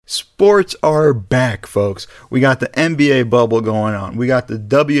Sports are back, folks. We got the NBA bubble going on. We got the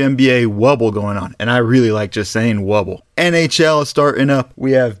WNBA wubble going on. And I really like just saying wubble. NHL is starting up.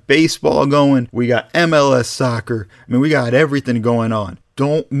 We have baseball going. We got MLS soccer. I mean, we got everything going on.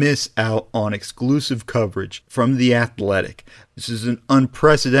 Don't miss out on exclusive coverage from The Athletic. This is an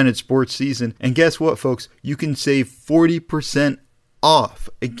unprecedented sports season. And guess what, folks? You can save 40% off.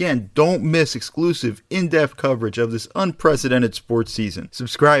 Again, don't miss exclusive in-depth coverage of this unprecedented sports season.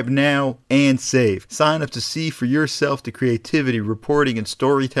 Subscribe now and save. Sign up to see for yourself the creativity, reporting, and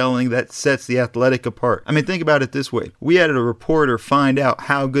storytelling that sets The Athletic apart. I mean, think about it this way. We had a reporter find out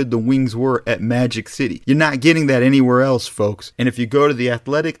how good the Wings were at Magic City. You're not getting that anywhere else, folks. And if you go to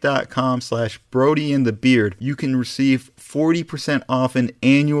theathletic.com/BrodyandTheBeard, you can receive 40% off an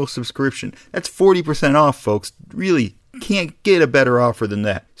annual subscription. That's 40% off, folks. Really, can't get a better offer than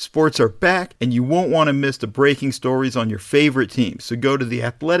that. Sports are back, and you won't want to miss the breaking stories on your favorite teams. So go to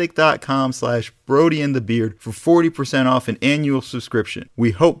theathletic.com/BrodyandTheBeard for 40% off an annual subscription.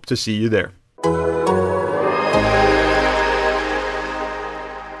 We hope to see you there.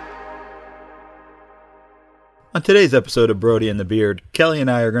 On today's episode of Brody and the Beard, Kelly and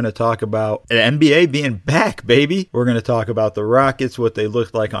I are going to talk about the NBA being back, baby. We're going to talk about the Rockets, what they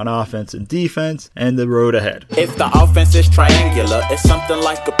looked like on offense and defense, and the road ahead. If the offense is triangular, it's something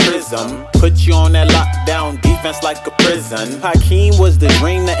like a prism. Put you on that lockdown defense like a prison. Hakeem was the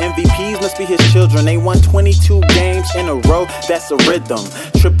dream, the MVPs must be his children. They won 22 games in a row, that's a rhythm.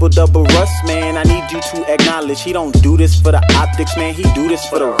 Triple-double Russ, man, I need you to acknowledge he don't do this for the optics, man, he do this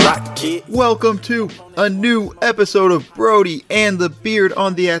for the Rocket. Welcome to a new episode of Brody and the Beard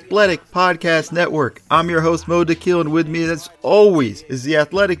on the Athletic Podcast Network. I'm your host, Mo DeKiel, and with me, as always, is the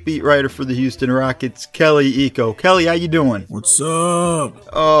Athletic beat writer for the Houston Rockets, Kelly Eco. Kelly, how you doing? What's up?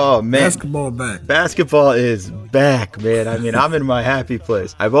 Oh, man. Basketball back. Basketball is back, man. I mean, I'm in my happy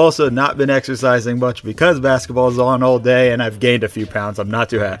place. I've also not been exercising much because basketball is on all day, and I've gained a few pounds. I'm not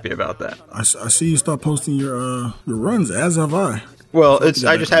too happy about that. I see you start posting your runs, as have I. Well,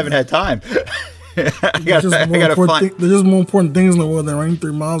 I just haven't had time. There's just more important things in the world than running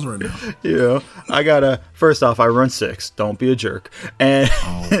 3 miles right now. You know, first off, I run 6. Don't be a jerk. And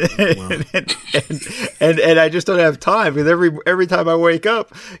and I just don't have time because every time I wake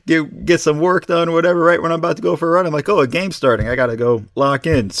up, get some work done, whatever, right when I'm about to go for a run, I'm like, oh, a game's starting. I got to go lock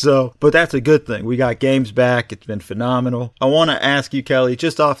in. So, but that's a good thing. We got games back. It's been phenomenal. I want to ask you, Kelly,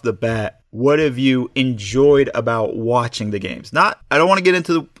 just off the bat, what have you enjoyed about watching the games? I don't want to get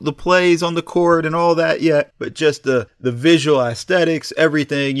into the plays on the court and all that yet, but just the visual aesthetics,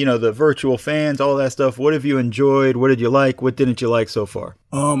 everything, you know, the virtual fans, all that stuff. What have you enjoyed? What did you like? What didn't you like so far?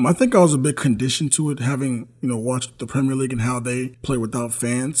 I think I was a bit conditioned to it, having, watched the Premier League and how they play without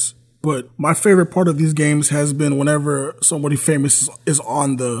fans. But my favorite part of these games has been whenever somebody famous is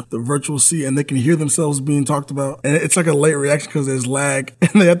on the virtual seat and they can hear themselves being talked about. And it's like a late reaction because there's lag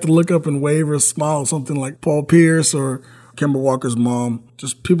and they have to look up and wave or smile, something like Paul Pierce or Kemba Walker's mom,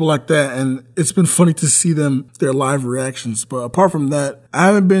 just people like that. And it's been funny to see their live reactions. But apart from that, I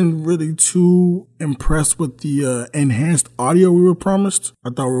haven't been really too impressed with the enhanced audio we were promised.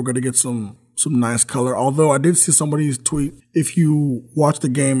 I thought we were going to get some nice color. Although I did see somebody's tweet, if you watch the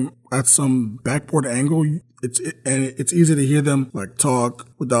game at some backboard angle, it's easy to hear them like talk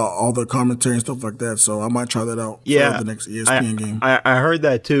without all the commentary and stuff like that. So I might try that out for the next ESPN game. I heard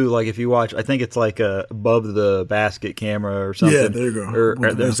that too. Like if you watch, I think it's like above the basket camera or something. Yeah, there you go. Or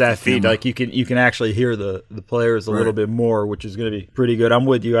there's that feed. Like you can actually hear the players a little bit more, which is going to be pretty good. I'm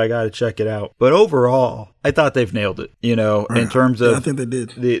with you. I got to check it out. But overall, I thought they've nailed it. You know, in terms of I think they did.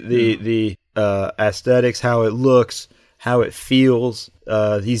 The aesthetics, how it looks, how it feels.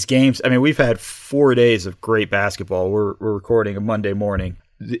 These games, I mean, we've had 4 days of great basketball. We're recording a Monday morning.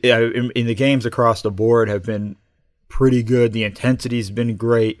 In the games across the board have been pretty good. The intensity's been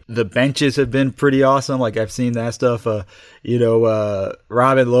great. The benches have been pretty awesome. Like I've seen that stuff. Robin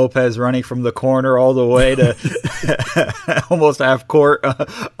Lopez running from the corner all the way to almost half court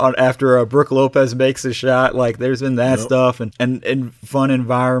after Brooke Lopez makes a shot. Like there's been that stuff and fun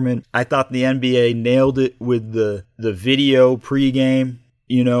environment. I thought the NBA nailed it with the video pregame.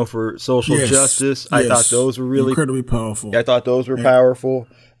 For social justice. I thought those were really incredibly powerful. I thought those were powerful.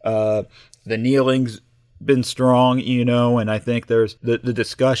 The kneeling's been strong, and I think there's the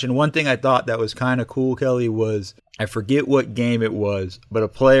discussion. One thing I thought that was kind of cool, Kelly, was I forget what game it was, but a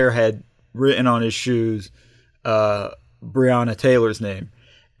player had written on his shoes Breonna Taylor's name.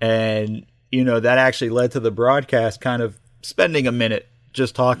 And, that actually led to the broadcast kind of spending a minute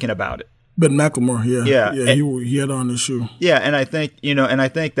just talking about it. Ben McLemore, yeah, he had on his shoe. Yeah, and I think,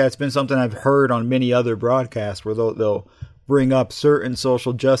 that's been something I've heard on many other broadcasts where they'll bring up certain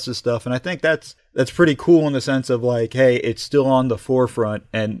social justice stuff. And I think that's pretty cool in the sense of like, hey, it's still on the forefront,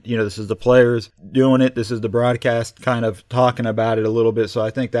 and this is the players doing it. This is the broadcast kind of talking about it a little bit. So I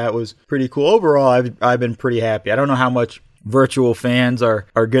think that was pretty cool. Overall, I've been pretty happy. I don't know how much virtual fans are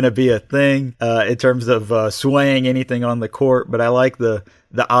going to be a thing in terms of swaying anything on the court, but I like the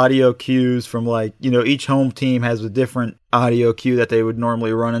audio cues from like, each home team has a different audio cue that they would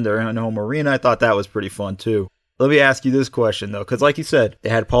normally run in their own home arena. I thought that was pretty fun too. Let me ask you this question, though, because like you said, they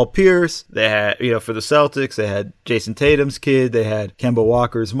had Paul Pierce, they had, for the Celtics, they had Jason Tatum's kid, they had Kemba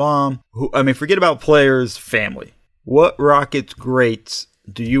Walker's mom. Forget about players' family. What Rockets greats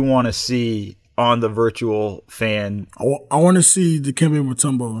do you want to see on the virtual fan? I want to see Dikembe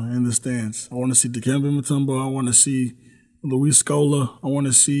Mutombo in the stands. I want to see Dikembe Mutombo. I want to see Luis Scola. I want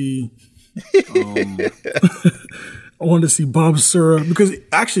to see I want to see Bob Sura, because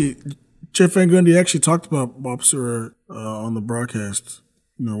actually Jeff Van Gundy actually talked about Bob Sura on the broadcast.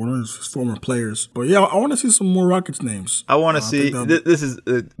 One of his former players. But yeah, I want to see some more Rockets names. I want to see. This is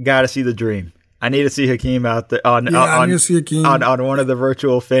got to see the dream. I need to see Hakeem out there I need to see Hakeem on one of the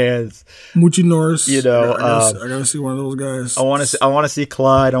virtual fans. Moochie Norris. I gotta see one of those guys. I want to see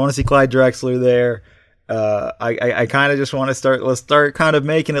Clyde. I want to see Clyde Drexler there. I kind of just want to let's start kind of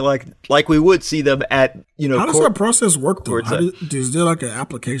making it like we would see them at, How does that process work though? Is there like an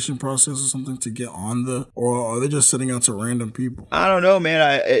application process or something to get on or are they just sending out to random people? I don't know,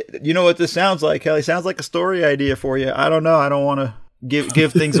 man. You know what this sounds like, Kelly? Sounds like a story idea for you. I don't know. I don't want to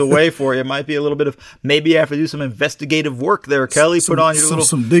give things away for you. It might be a little bit of, maybe you have to do some investigative work there, Kelly. Put on your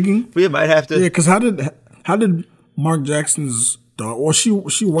some digging. You might have to. Yeah, because how did Mark Jackson's daughter? Well, she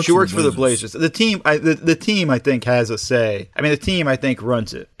works for the Blazers. The team, the team, I think, has a say. The team, I think,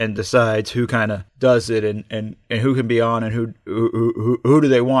 runs it and decides who kind of does it and who can be on and who do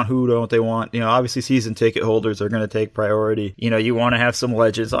they want, who don't they want. Obviously, season ticket holders are going to take priority. You want to have some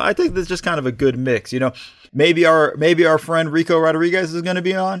legends. I think that's just kind of a good mix. Maybe our friend Rico Rodriguez is going to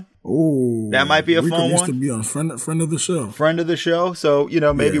be on. Oh, that might be a Rico fun used one. To be on friend of the show. Friend of the show. So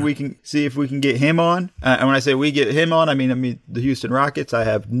maybe we can see if we can get him on. And when I say we get him on, I mean the Houston Rockets. I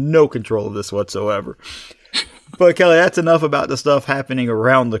have no control of this whatsoever. But Kelly, that's enough about the stuff happening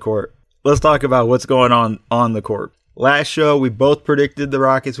around the court. Let's talk about what's going on the court. Last show, we both predicted the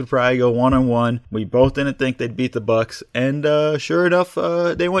Rockets would probably go 1-1. We both didn't think they'd beat the Bucks, and sure enough,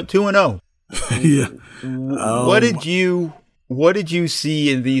 they went 2-0. Yeah. What did you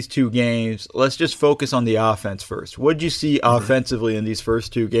see in these two games? Let's just focus on the offense first. What did you see offensively in these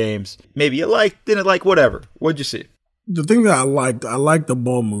first two games? Maybe you liked, didn't like, whatever. What did you see? The thing that I liked the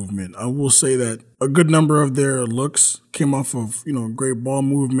ball movement. I will say that a good number of their looks came off of, great ball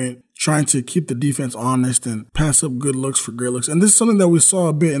movement, trying to keep the defense honest and pass up good looks for great looks. And this is something that we saw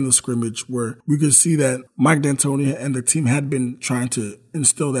a bit in the scrimmage where we could see that Mike D'Antoni and the team had been trying to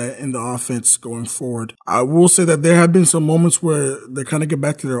instill that in the offense going forward. I will say that there have been some moments where they kind of get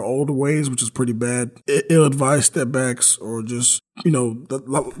back to their old ways, which is pretty bad. Ill-advised step backs or just,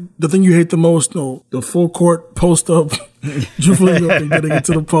 the thing you hate the most, the full court post up, dribbling up and getting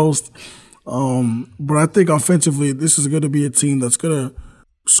into the post. But I think offensively, this is going to be a team that's going to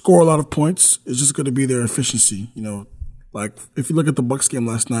score a lot of points. It's just going to be their efficiency. Like if you look at the Bucks game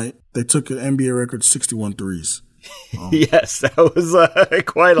last night, they took an NBA record 61 threes. Yes, that was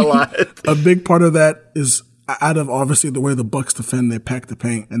quite a lot. A big part of that is out of obviously the way the Bucks defend. They pack the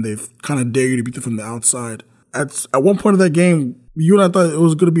paint and they kind of dare you to beat them from the outside. At one point of that game, you and I thought it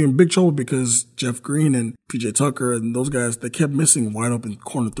was going to be in big trouble because Jeff Green and PJ Tucker and those guys, they kept missing wide open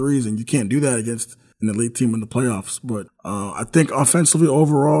corner threes, and you can't do that against an elite team in the playoffs. But I think offensively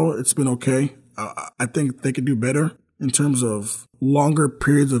overall, it's been okay. I think they could do better in terms of longer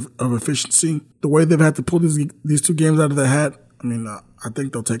periods of efficiency. The way they've had to pull these two games out of the hat, I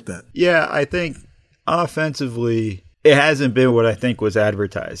think they'll take that. Yeah, I think offensively, it hasn't been what I think was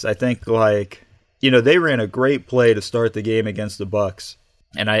advertised. I think they ran a great play to start the game against the Bucks.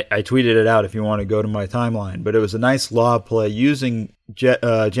 And I tweeted it out if you want to go to my timeline. But it was a nice lob play using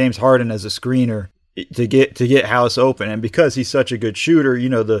James Harden as a screener to get House open. And because he's such a good shooter,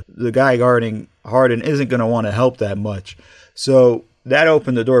 the guy guarding Harden isn't going to want to help that much. So that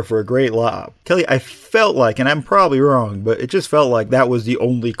opened the door for a great lob. Kelly, I felt like, and I'm probably wrong, but it just felt like that was the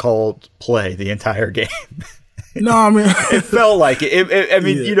only called play the entire game. No, it felt like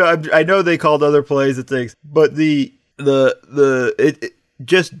it. I know they called other plays and things, but it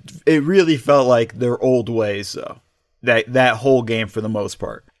really felt like their old ways, though. That whole game for the most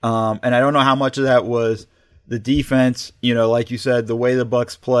part. And I don't know how much of that was the defense. Like you said, the way the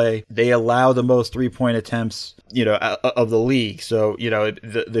Bucks play, they allow the most 3-point attempts, of the league. So,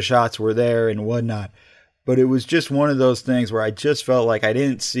 the shots were there and whatnot. But it was just one of those things where I just felt like I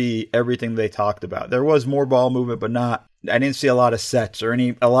didn't see everything they talked about. There was more ball movement, but I didn't see a lot of sets or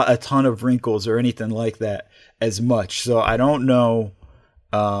a ton of wrinkles or anything like that as much. So I don't know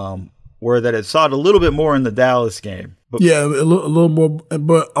where that it saw it a little bit more in the Dallas game. But yeah, a little more.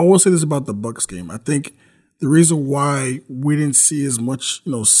 But I will say this about the Bucks game. I think the reason why we didn't see as much,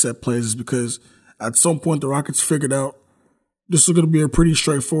 set plays is because at some point the Rockets figured out this is going to be a pretty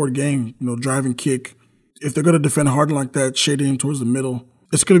straightforward game. Drive and kick. If they're going to defend Harden like that, shading him towards the middle,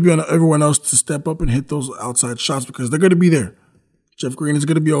 it's going to be on everyone else to step up and hit those outside shots because they're going to be there. Jeff Green is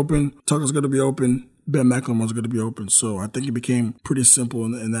going to be open. Tucker's going to be open. Ben McLemore's going to be open. So I think it became pretty simple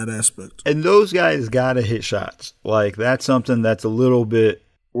in that aspect. And those guys got to hit shots. Like, that's something that's a little bit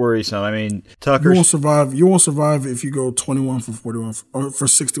worrisome. I mean, Tucker. You won't survive if you go 21 from 41 or for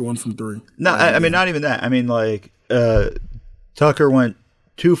 61 from 3. No, I mean, not even that. I mean, like, Tucker went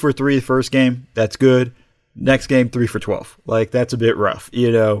 2 for 3 the first game. That's good. Next game, 3 for 12. Like, that's a bit rough,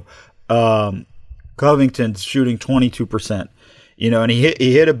 Covington's shooting 22%, and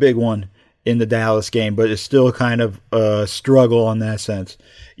he hit a big one in the Dallas game, but it's still kind of a struggle on that sense.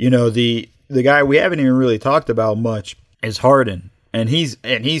 The guy we haven't even really talked about much is Harden, and he's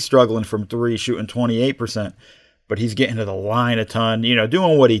struggling from 3, shooting 28%, but he's getting to the line a ton,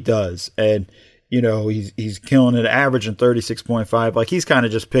 doing what he does, and he's killing it, averaging 36.5. Like, he's kind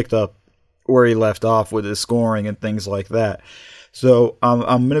of just picked up where he left off with his scoring and things like that. So I'm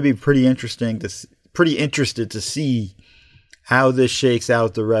going to be pretty interested to see how this shakes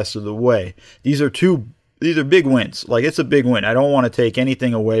out the rest of the way. These are big wins. Like, it's a big win. I don't want to take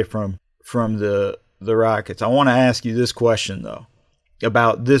anything away from the Rockets. I want to ask you this question though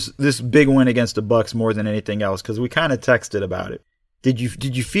about this big win against the Bucks more than anything else, because we kind of texted about it. Did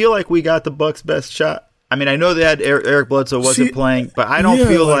you feel like we got the Bucks' best shot? I mean, I know they had Eric Bledsoe wasn't playing, but I don't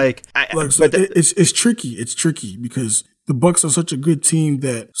feel like it's tricky. It's tricky because the Bucks are such a good team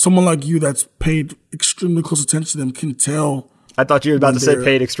that someone like you that's paid extremely close attention to them can tell. I thought you were about to say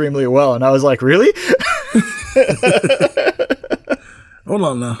paid extremely well, and I was like, really? Hold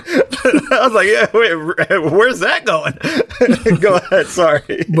on now. I was like, yeah, wait, where's that going? Go ahead,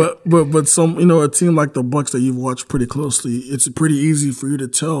 sorry. But some, a team like the Bucks that you've watched pretty closely, it's pretty easy for you to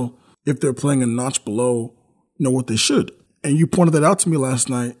tell if they're playing a notch below, what they should. And you pointed that out to me last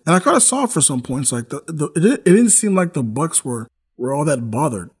night, and I kind of saw it for some points. Like it didn't seem like the Bucks were all that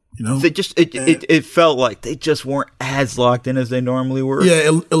bothered. They just it felt like they just weren't as locked in as they normally were.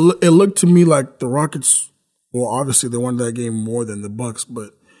 Yeah, it looked to me like the Rockets. Well, obviously they won that game more than the Bucks,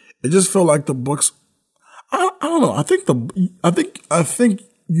 but it just felt like the Bucks. I don't know. I think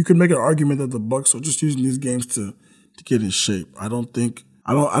you could make an argument that the Bucks are just using these games to get in shape. I don't think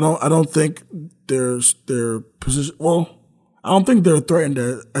their position. Well, I don't think they're threatened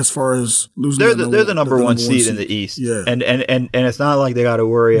as far as losing. They're the number one seed in the East. Yeah, and it's not like they got to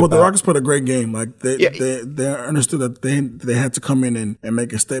worry. But the Rockets played a great game. Like they understood that they had to come in and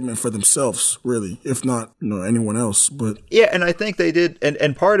make a statement for themselves, really, if not anyone else. But yeah, and I think they did.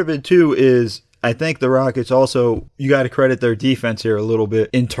 And part of it too is I think the Rockets also, you got to credit their defense here a little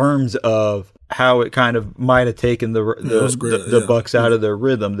bit in terms of how it kind of might have taken the Bucks out of their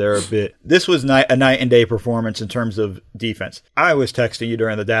rhythm there a bit. This was a night and day performance in terms of defense. I was texting you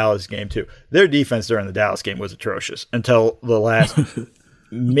during the Dallas game too. Their defense during the Dallas game was atrocious until the last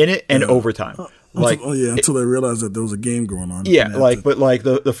minute and overtime. Until they realized that there was a game going on. Yeah,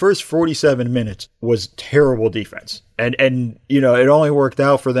 the first 47 minutes was terrible defense. And it only worked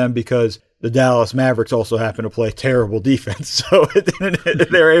out for them because the Dallas Mavericks also happen to play terrible defense, so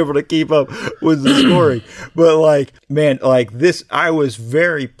they're able to keep up with the scoring. But this, I was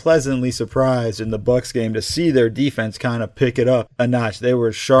very pleasantly surprised in the Bucks game to see their defense kind of pick it up a notch. They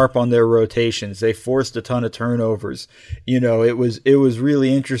were sharp on their rotations. They forced a ton of turnovers. It was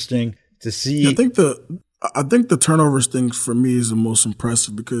really interesting to see. I think the turnovers thing for me is the most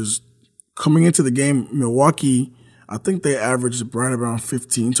impressive because coming into the game, Milwaukee, I think they averaged right around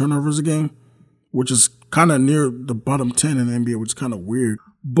 15 turnovers a game, which is kind of near the bottom 10 in the NBA, which is kind of weird.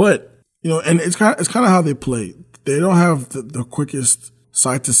 But, and it's kind of how they play. They don't have the quickest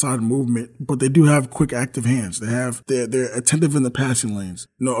side to side movement, but they do have quick active hands. They're attentive in the passing lanes.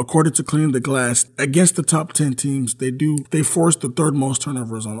 According to Cleaning the Glass, against the top 10 teams, they force the third most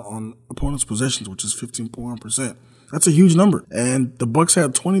turnovers on opponents' possessions, which is 15.1%. That's a huge number. And the Bucks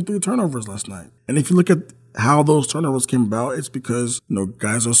had 23 turnovers last night. And if you look at how those turnovers came about, it's because,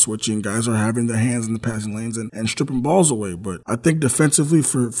 guys are switching, guys are having their hands in the passing lanes and stripping balls away. But I think defensively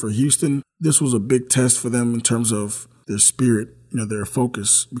for Houston, this was a big test for them in terms of their spirit, their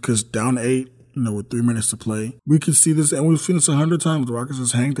focus, because down 8, with 3 minutes to play. We could see this, and we've seen this 100 times. The Rockets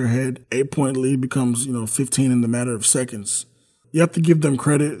just hang their head. 8-point lead becomes, 15 in the matter of seconds. You have to give them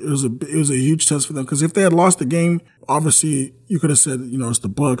credit. It was a huge test for them, because if they had lost the game, obviously you could have said, it's the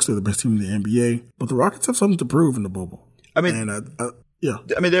Bucks, they're the best team in the NBA. But the Rockets have something to prove in the bubble. I mean, yeah.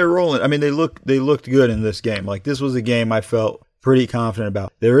 I mean, they're rolling. I mean, they looked good in this game. Like, this was a game I felt pretty confident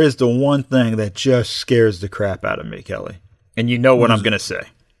about. There is the one thing that just scares the crap out of me, Kelly. And you know what I'm going to say.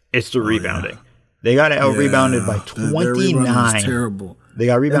 It's the rebounding. Yeah. They got out-rebounded by 29. Terrible. They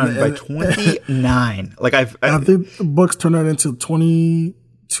got rebounded by 29. Like, I think the Bucks turned that into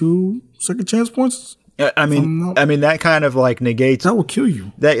 22 second chance points. I mean, that kind of like negates. That will kill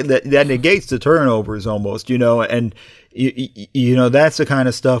you. That negates the turnovers almost, and that's the kind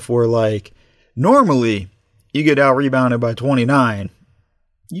of stuff where, like, normally you get out rebounded by 29,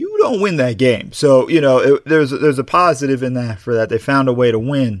 you don't win that game. So there's a positive in that for that. They found a way to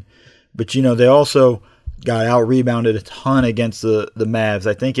win, but they also got out rebounded a ton against the Mavs.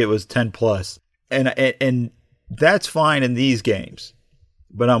 I think it was 10 plus, and that's fine in these games,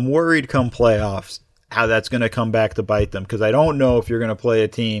 but I'm worried come playoffs how that's going to come back to bite them, because I don't know if you're going to play a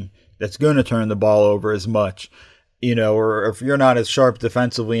team that's going to turn the ball over as much, or if you're not as sharp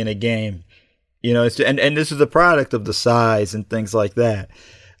defensively in a game, and this is a product of the size and things like that.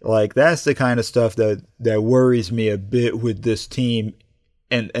 Like, that's the kind of stuff that worries me a bit with this team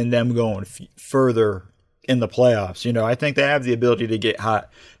and them going further in the playoffs. I think they have the ability to get hot,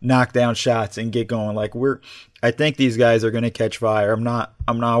 knock down shots, and get going. Like, I think these guys are going to catch fire. I'm not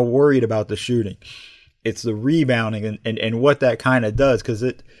worried about the shooting. It's the rebounding and what that kind of does, because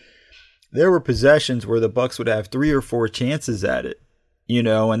there were possessions where the Bucks would have 3 or 4 chances at it,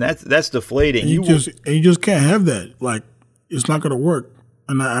 and that's deflating. And you just can't have that. Like, it's not going to work.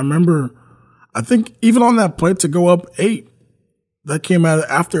 And I remember, I think even on that play to go up 8, that came out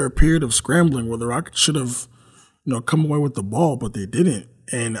after a period of scrambling where the Rockets should have, come away with the ball, but they didn't.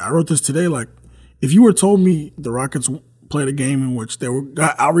 And I wrote this today, like, if you were told me the Rockets played a game in which they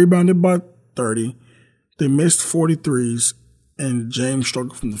got out-rebounded by 30, they missed 43s, and James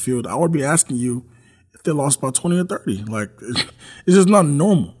struggled from the field, I would be asking you if they lost by 20 or 30. Like, it's just not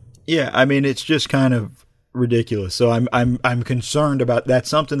normal. Yeah, I mean, it's just kind of ridiculous. So I'm concerned about that's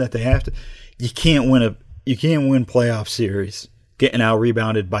something that they have to. You can't win playoff series getting out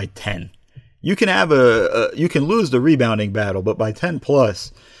rebounded by 10. You can have you can lose the rebounding battle, but by 10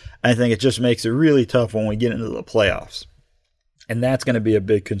 plus, I think it just makes it really tough when we get into the playoffs. And that's going to be a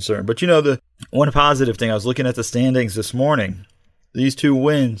big concern. But the one positive thing, I was looking at the standings this morning. These 2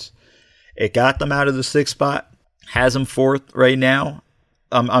 wins, it got them out of the 6th spot, has them 4th right now.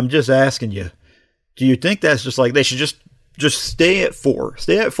 I'm just asking you, do you think that's just like they should just stay at 4?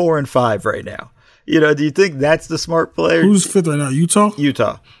 Stay at 4 and 5 right now. Do you think that's the smart player? Who's 5th right now? Utah?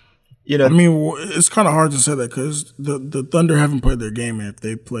 Utah. I mean, it's kind of hard to say that because the Thunder haven't played their game. If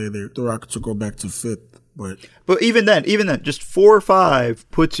they play, the Rockets will go back to 5th. But even then, just 4 or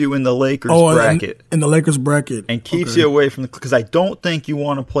 5 puts you in the Lakers bracket. In the Lakers bracket. And keeps you away from because I don't think you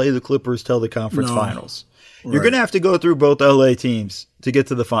want to play the Clippers till the conference finals. Right. You're going to have to go through both LA teams to get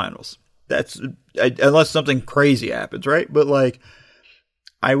to the finals. That's unless something crazy happens, right? But like,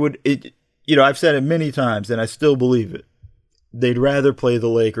 I've said it many times and I still believe it. They'd rather play the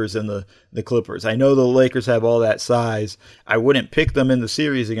Lakers than the Clippers. I know the Lakers have all that size. I wouldn't pick them in the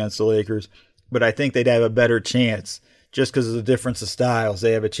series against the Lakers, but I think they'd have a better chance just because of the difference of styles.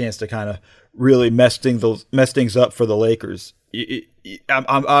 They have a chance to kind of really mess things up for the Lakers.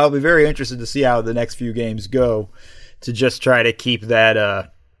 I'll be very interested to see how the next few games go to just try to keep that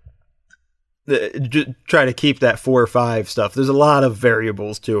 4 or 5 stuff. There's a lot of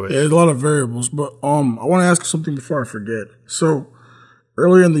variables to it. Yeah, there's a lot of variables, but I want to ask you something before I forget. So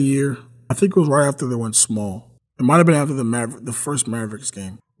earlier in the year, I think it was right after they went small. It might have been after the first Mavericks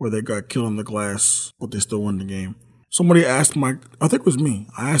game where they got killed on the glass, but they still won the game. Somebody asked Mike, I think it was me.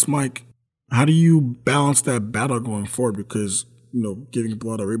 I asked Mike, how do you balance that battle going forward? Because, giving a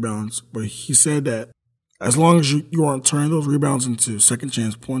lot of rebounds. But he said that as long as you aren't turning those rebounds into second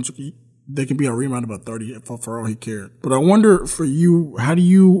chance points, they can be a rebound about 30 for all he cared. But I wonder for you, how do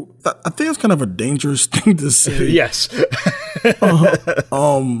you, I think it's kind of a dangerous thing to say. Yes.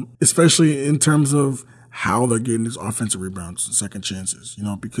 Especially in terms of how they're getting these offensive rebounds and second chances,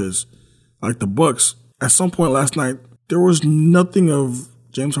 because like the Bucks, at some point last night, there was nothing of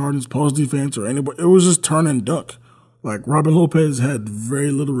James Harden's post defense or anybody. It was just turn and dunk. Like Robin Lopez had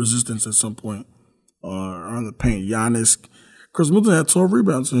very little resistance at some point on the paint. Giannis, Chris Middleton had 12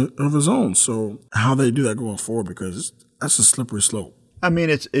 rebounds of his own. So how they do that going forward, because that's a slippery slope. I mean,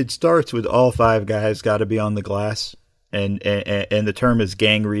 it starts with all 5 guys got to be on the glass, and the term is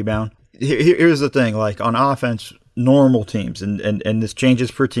gang rebound. here's the thing, like on offense, normal teams, and this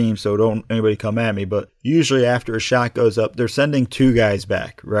changes per team, so don't anybody come at me, but usually after a shot goes up, they're sending 2 guys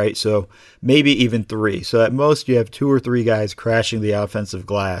back, right? So maybe even 3. So at most you have 2 or 3 guys crashing the offensive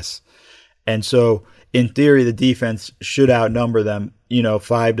glass. And so in theory, the defense should outnumber them,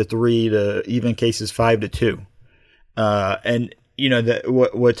 5-3 to even cases 5-2. And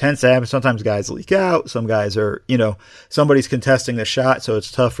what tends to happen, sometimes guys leak out, some guys are, somebody's contesting the shot, so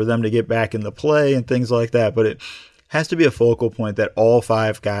it's tough for them to get back in the play and things like that. But it has to be a focal point that all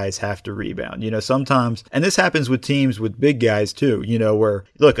 5 guys have to rebound. Sometimes, and this happens with teams with big guys too, where,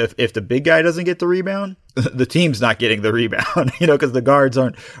 look, if the big guy doesn't get the rebound, the team's not getting the rebound, because the guards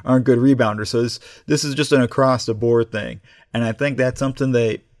aren't good rebounders. So this is just an across the board thing. And I think that's something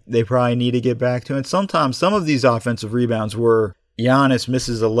they probably need to get back to. And sometimes some of these offensive rebounds were Giannis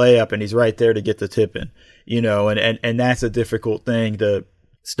misses a layup and he's right there to get the tip in, and that's a difficult thing to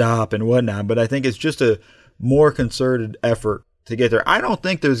stop and whatnot. But I think it's just a more concerted effort to get there. I don't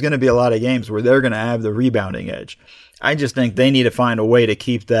think there's going to be a lot of games where they're going to have the rebounding edge. I just think they need to find a way to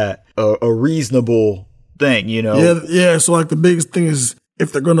keep that a reasonable thing, Yeah. So like the biggest thing is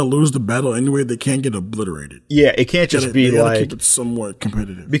if they're going to lose the battle anyway, they can't get obliterated. Yeah, it can't just be like keep it somewhat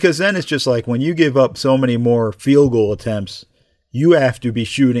competitive. Because then it's just like when you give up so many more field goal attempts, you have to be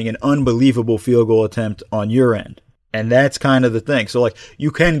shooting an unbelievable field goal attempt on your end. And that's kind of the thing. So, like, you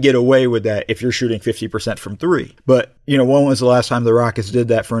can get away with that if you're shooting 50% from 3. But, when was the last time the Rockets did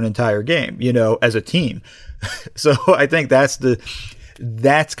that for an entire game, as a team? So I think that's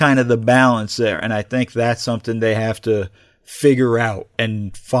kind of the balance there. And I think that's something they have to figure out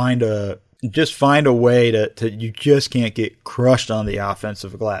and find a way to you just can't get crushed on the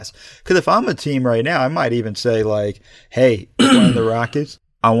offensive glass. Because if I'm a team right now, I might even say like, hey, playing the Rockets,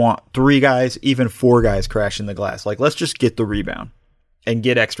 I want 3 guys, even 4 guys crashing the glass. Like, let's just get the rebound and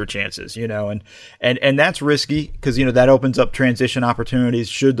get extra chances, and that's risky because, that opens up transition opportunities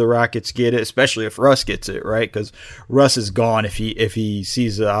should the Rockets get it, especially if Russ gets it, right? Because Russ is gone if he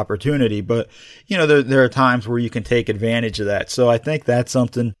sees the opportunity. But, there are times where you can take advantage of that. So I think that's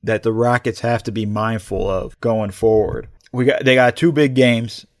something that the Rockets have to be mindful of going forward. They got 2 big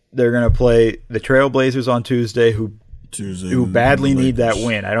games. They're going to play the Trailblazers on Tuesday, who badly need that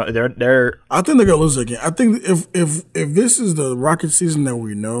win. I think they're gonna lose that game. I think if this is the Rocket season that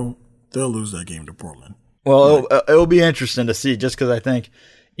we know, they'll lose that game to Portland. Well, it'll be interesting to see, just because I think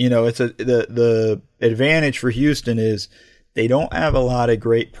it's the advantage for Houston is they don't have a lot of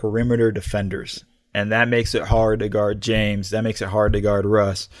great perimeter defenders, and that makes it hard to guard James. That makes it hard to guard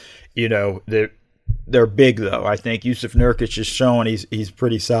Russ. They're big though. I think Yusuf Nurkic is showing he's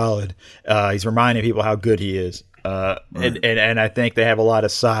pretty solid. He's reminding people how good he is. And I think they have a lot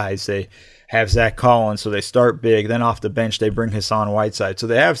of size. They have Zach Collins, so they start big. Then off the bench, they bring Hassan Whiteside. So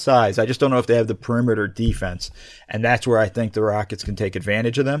they have size. I just don't know if they have the perimeter defense. And that's where I think the Rockets can take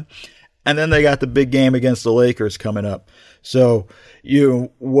advantage of them. And then they got the big game against the Lakers coming up. So,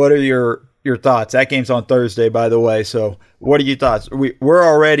 what are your thoughts? That game's on Thursday, by the way. So what are your thoughts? We're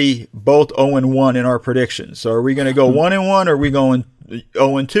already both 0-1 in our predictions. So are we going to go 1-1 or are we going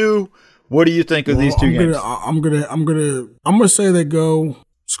 0-2? What do you think of these 2 games? I'm gonna say they go,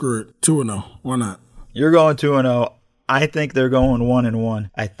 screw it, 2-0. Why not? You're going 2-0. I think they're going 1-1.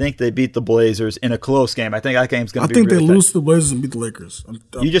 I think they beat the Blazers in a close game. I think that game's going to be I think they lose to the Blazers and beat the Lakers.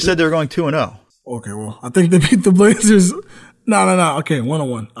 You just said they were going 2-0. Okay, well, I think they beat the Blazers. No. Okay,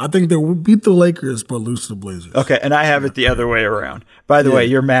 1-1. I think they will beat the Lakers but lose to the Blazers. Okay, and I have it the other way around. By the way,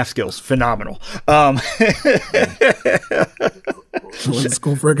 your math skills, phenomenal. Let's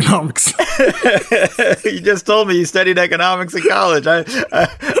go for economics. You just told me you studied economics in college.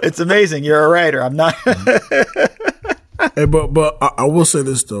 It's amazing. You're a writer. I'm not. Hey, but I will say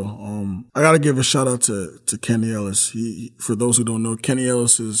this though. I gotta give a shout out to Kenny Ellis. For those who don't know, Kenny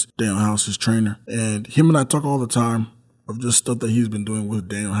Ellis is Daniel House's trainer, and him and I talk all the time of just stuff that he's been doing with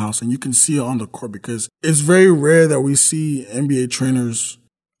Daniel House, and you can see it on the court because it's very rare that we see NBA trainers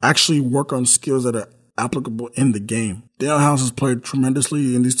actually work on skills that are applicable in the game. Daniel House has played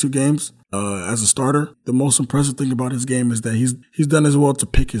tremendously in these 2 games as a starter. The most impressive thing about his game is that he's done as well to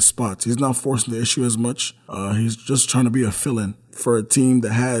pick his spots. He's not forcing the issue as much. He's just trying to be a fill-in for a team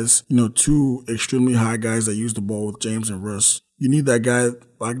that has 2 extremely high guys that use the ball with James and Russ. You need that guy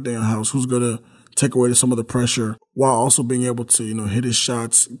like Daniel House who's gonna take away some of the pressure while also being able to, hit his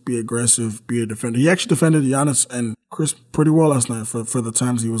shots, be aggressive, be a defender. He actually defended Giannis and Chris pretty well last night for the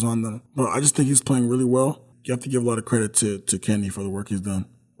times he was on them. But I just think he's playing really well. You have to give a lot of credit to Kenny for the work he's done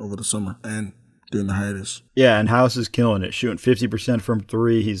over the summer and during the hiatus. Yeah, and House is killing it, shooting 50% from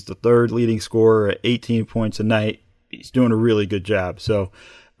 3. He's the 3rd leading scorer at 18 points a night. He's doing a really good job. So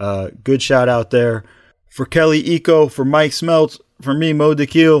Good shout out there. For Kelly Eco, for Mike Smeltz, for me, Mo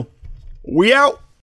DeKeel, we out.